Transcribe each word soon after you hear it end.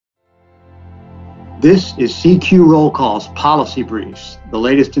This is CQ Roll Call's Policy Briefs, the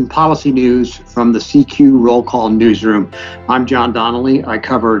latest in policy news from the CQ Roll Call newsroom. I'm John Donnelly. I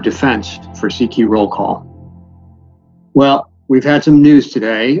cover defense for CQ Roll Call. Well, we've had some news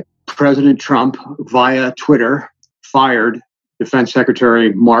today. President Trump, via Twitter, fired Defense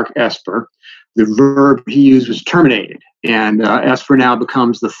Secretary Mark Esper. The verb he used was terminated, and Esper now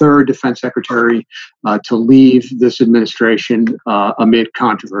becomes the third defense secretary to leave this administration amid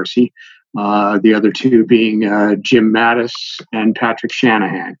controversy. The other two being Jim Mattis and Patrick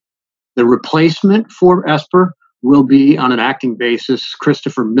Shanahan. The replacement for Esper will be, on an acting basis,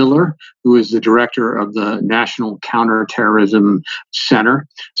 Christopher Miller, who is the director of the National Counterterrorism Center.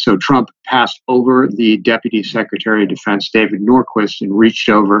 So Trump passed over the Deputy Secretary of Defense, David Norquist, and reached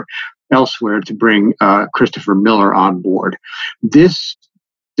over elsewhere to bring Christopher Miller on board. This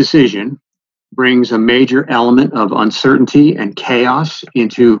decision brings a major element of uncertainty and chaos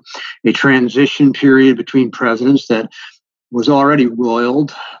into a transition period between presidents that was already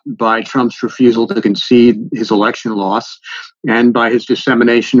roiled by Trump's refusal to concede his election loss and by his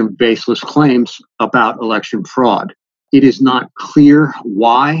dissemination of baseless claims about election fraud. It is not clear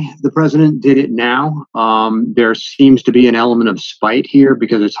why the president did it now. There seems to be an element of spite here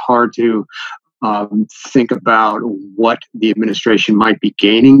because it's hard to think about what the administration might be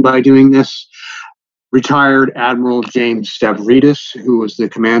gaining by doing this. Retired Admiral James Stavridis, who was the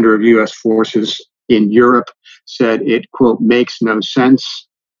commander of U.S. forces in Europe, said it, quote, makes no sense,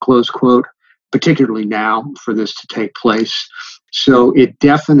 close quote, particularly now for this to take place. So it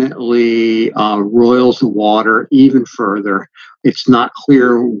definitely roils the water even further. It's not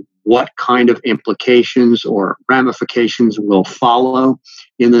clear what kind of implications or ramifications will follow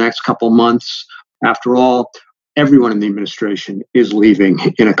in the next couple months. After all, everyone in the administration is leaving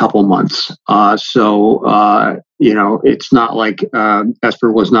in a couple months. It's not like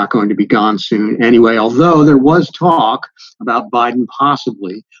Esper was not going to be gone soon anyway, although there was talk about Biden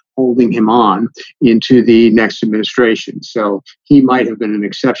possibly holding him on into the next administration. So he might have been an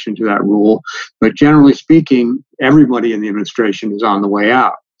exception to that rule. But generally speaking, everybody in the administration is on the way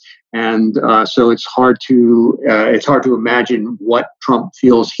out. And so it's hard to imagine what Trump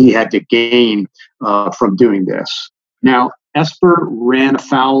feels he had to gain from doing this. Now, Esper ran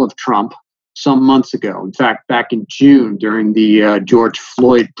afoul of Trump some months ago. In fact, back in June during the George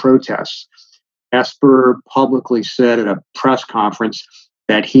Floyd protests, Esper publicly said at a press conference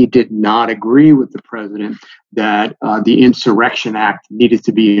that he did not agree with the president that the Insurrection Act needed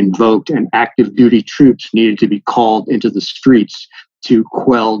to be invoked and active duty troops needed to be called into the streets to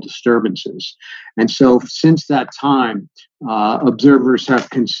quell disturbances. And so since that time, observers have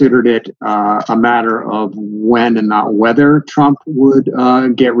considered it a matter of when and not whether Trump would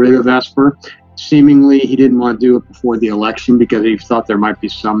get rid of Esper. Seemingly, he didn't want to do it before the election because he thought there might be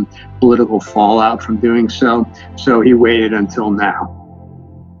some political fallout from doing so. So he waited until now.